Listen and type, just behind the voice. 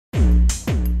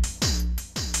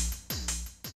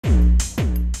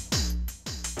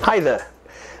Hi there.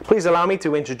 Please allow me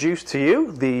to introduce to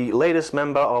you the latest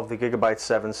member of the GIGABYTE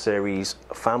 7 series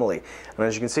family. And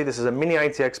as you can see, this is a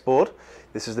Mini-ITX board.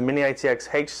 This is the Mini-ITX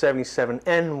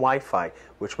H77N-WiFi,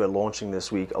 which we're launching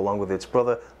this week along with its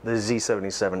brother, the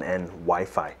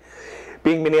Z77N-WiFi.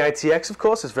 Being Mini-ITX, of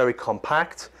course, is very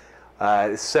compact.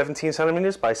 It's 17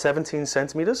 centimeters by 17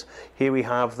 centimeters. Here we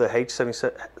have the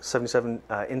H77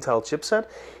 Intel chipset.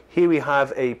 Here we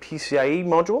have a PCIe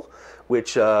module,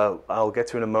 which I'll get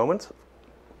to in a moment.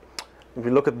 If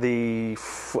we look at the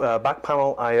back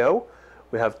panel I/O,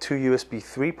 we have two USB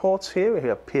 3 ports here. We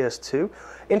have PS2.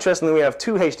 Interestingly, we have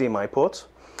two HDMI ports.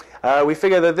 We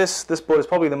figure that this board is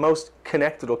probably the most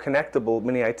connected or connectable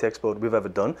Mini-ITX board we've ever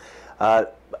done.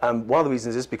 And one of the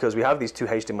reasons is because we have these two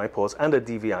HDMI ports and a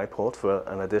DVI port for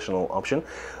an additional option.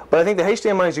 But I think the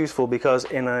HDMI is useful because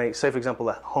in a, say for example,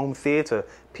 a home theater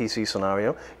PC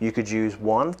scenario, you could use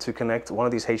one to connect one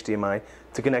of these HDMI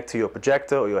to connect to your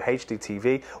projector or your HD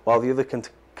TV, while the other can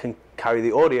carry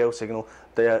the audio signal,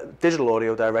 the digital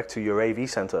audio, direct to your AV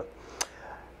center.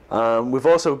 We've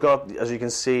also got, as you can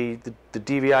see, the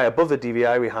DVI. Above the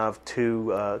DVI, we have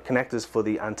two connectors for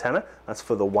the antenna. That's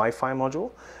for the Wi-Fi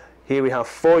module. Here we have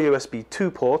four USB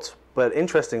 2 ports, but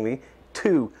interestingly,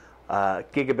 two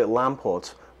gigabit LAN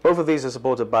ports. Both of these are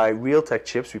supported by Realtek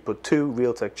chips. We put two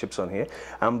Realtek chips on here,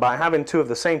 and by having two of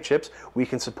the same chips, we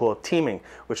can support teaming,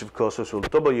 which of course will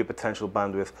double your potential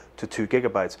bandwidth to 2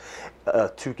 gigabits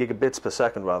per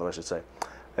second, rather, I should say.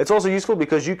 It's also useful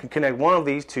because you can connect one of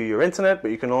these to your internet,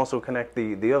 but you can also connect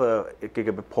the other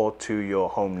gigabit port to your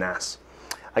home NAS.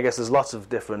 I guess there's lots of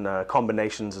different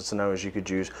combinations and scenarios you could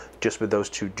use just with those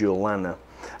two dual LAN now.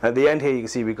 At the end here, you can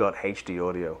see we've got HD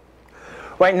audio.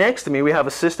 Right next to me, we have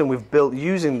a system we've built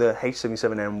using the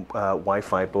H77N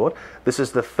Wi-Fi board. This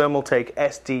is the Thermaltake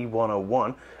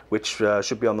SD101, which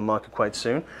should be on the market quite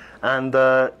soon. And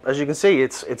as you can see,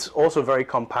 it's also very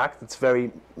compact. It's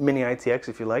very Mini-ITX,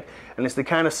 if you like, and it's the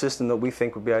kind of system that we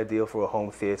think would be ideal for a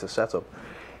home theater setup.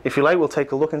 If you like, we'll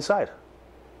take a look inside.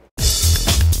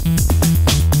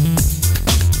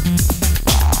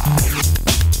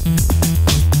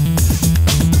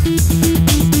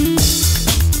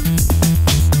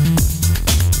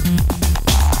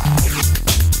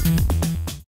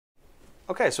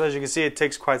 Okay, so as you can see, it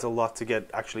takes quite a lot to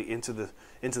get actually into the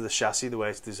chassis the way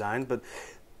it's designed, but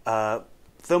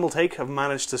Thermaltake have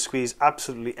managed to squeeze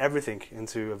absolutely everything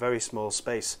into a very small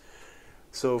space.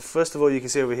 So first of all, you can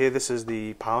see over here, this is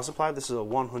the power supply. This is a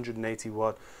 180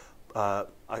 watt, I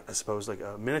suppose like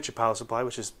a miniature power supply,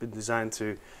 which has been designed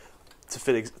to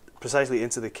fit precisely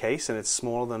into the case, and it's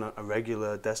smaller than a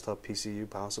regular desktop PCU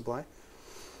power supply.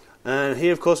 And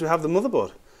here, of course, we have the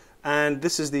motherboard. And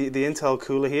this is the Intel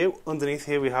cooler here. Underneath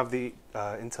here we have the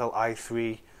Intel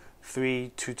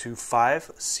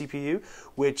i3-3225 CPU,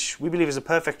 which we believe is a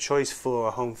perfect choice for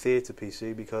a home theater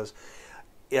PC because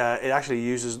it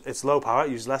actually it's low power,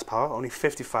 it uses less power, only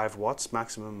 55 watts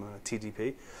maximum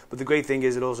TDP. But the great thing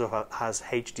is it also has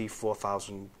HD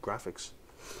 4000 graphics.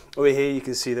 Over here you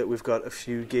can see that we've got a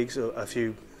few gigs, a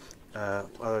few RAM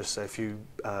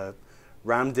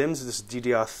DIMMs. This is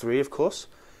DDR3, of course,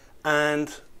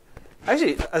 and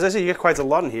actually, as I say, you get quite a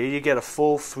lot in here. You get a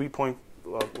full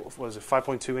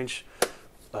 5.2 inch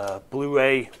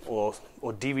Blu-ray or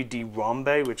DVD ROM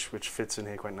bay, which fits in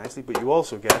here quite nicely. But you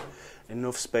also get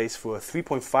enough space for a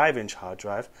 3.5 inch hard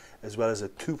drive as well as a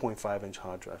 2.5 inch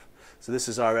hard drive. So this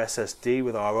is our SSD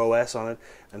with our OS on it,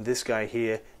 and this guy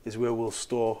here is where we'll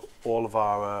store all of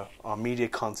our media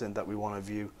content that we want to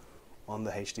view on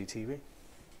the HD TV.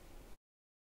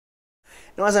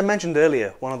 Now, as I mentioned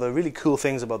earlier, one of the really cool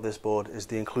things about this board is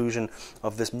the inclusion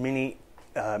of this mini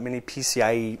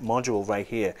PCIe module right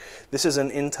here. This is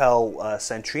an Intel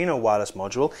Centrino wireless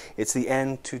module. It's the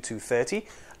N2230,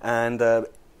 and the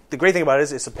great thing about it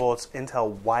is it supports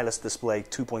Intel Wireless Display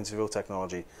 2.0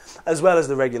 technology, as well as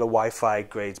the regular Wi-Fi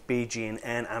grades B, G, and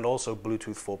N, and also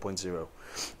Bluetooth 4.0.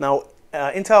 Now,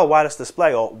 Intel Wireless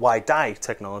Display, or WiDi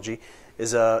technology,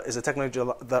 is a technology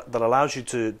that allows you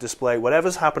to display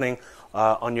whatever's happening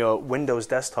on your Windows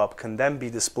desktop can then be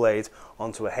displayed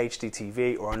onto a HD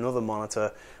TV or another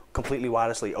monitor completely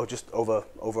wirelessly or just over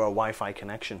a Wi-Fi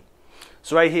connection.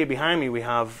 So right here behind me we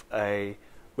have a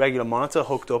regular monitor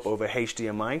hooked up over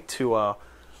HDMI to our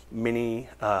mini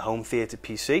home theater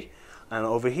PC, and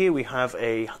over here we have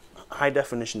a high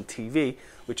definition TV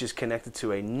which is connected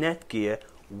to a Netgear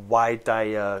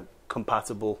WiDi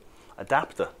compatible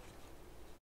adapter.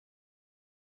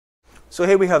 So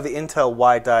here we have the Intel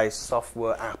WiDi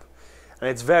software app, and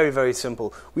it's very, very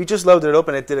simple. We just loaded it up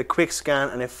and it did a quick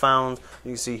scan, and it found,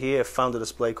 you can see here, it found a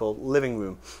display called Living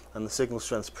Room, and the signal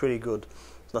strength's pretty good.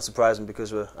 It's not surprising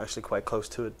because we're actually quite close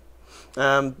to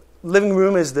it. Living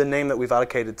room is the name that we've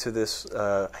allocated to this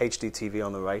HD TV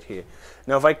on the right here.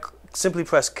 Now if I simply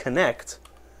press connect,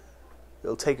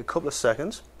 it'll take a couple of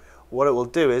seconds. What it will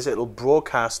do is it will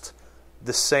broadcast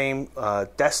the same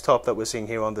desktop that we're seeing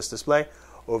here on this display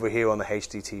over here on the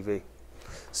HD TV.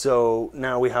 So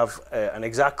now we have an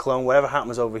exact clone. Whatever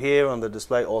happens over here on the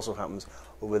display also happens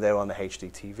over there on the HD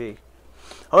TV.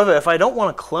 However, if I don't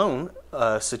want a clone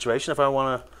situation, if I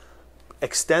want to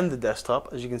extend the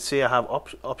desktop, as you can see I have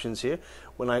options here.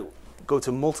 When I go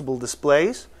to multiple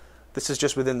displays, this is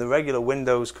just within the regular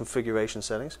Windows configuration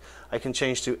settings, I can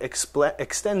change to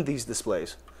extend these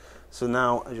displays. So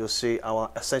now, as you'll see, I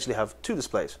will essentially have two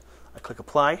displays. I click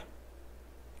apply,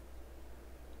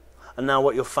 and now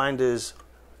what you'll find is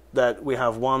that we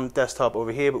have one desktop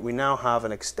over here, but we now have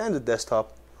an extended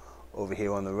desktop over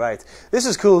here on the right. This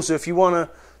is cool. So if you want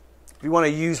to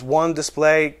use one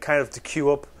display kind of to queue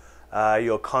up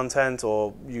your content,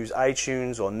 or use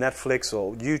iTunes or Netflix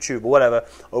or YouTube or whatever,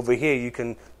 over here you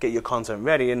can get your content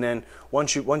ready, and then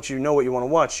once you know what you want to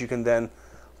watch, you can then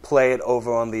play it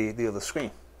over on the other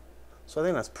screen. So I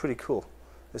think that's pretty cool.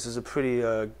 This is a pretty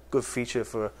good feature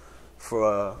for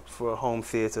a home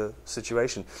theater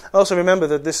situation. Also remember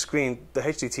that this screen, the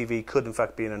HD TV, could in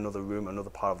fact be in another room, another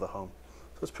part of the home.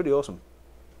 So it's pretty awesome.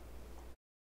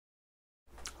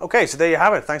 Okay, so there you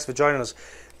have it. Thanks for joining us.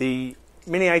 The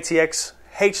Mini-ITX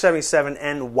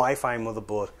H77N Wi-Fi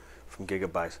motherboard from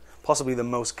GIGABYTE. Possibly the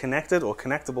most connected or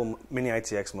connectable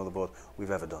Mini-ITX motherboard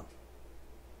we've ever done.